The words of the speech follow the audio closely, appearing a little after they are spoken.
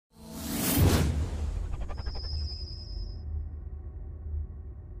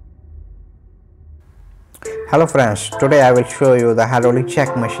Hello friends, today I will show you the hydraulic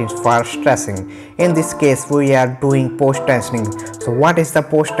jack machines for stressing. In this case we are doing post tensioning. So what is the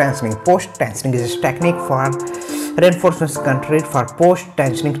post tensioning? Post tensioning is a technique for reinforcement concrete for post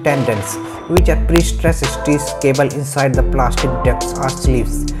tensioning tendons, which are pre-stressed steel cable inside the plastic ducts or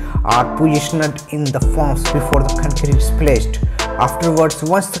sleeves are positioned in the forms before the concrete is placed. Afterwards,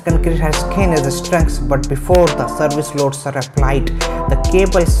 once the concrete has gained the strength but before the service loads are applied, the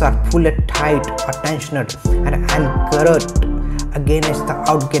cables are pulled tight or tensioned and anchored against the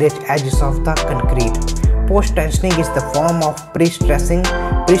outgauge edges of the concrete. Post-tensioning is the form of pre-stressing.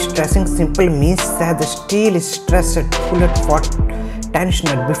 Pre-stressing simply means that the steel is stressed, pulled for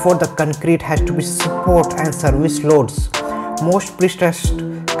tensioned before the concrete has to be support and service loads. Most pre-stressed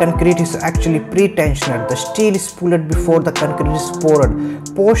concrete is actually pre-tensioned. The steel is pulled before the concrete is poured.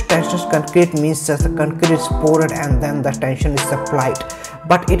 Post-tensioned concrete means that the concrete is poured and then the tension is applied,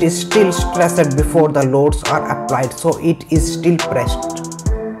 but it is still stressed before the loads are applied, so it is still pressed.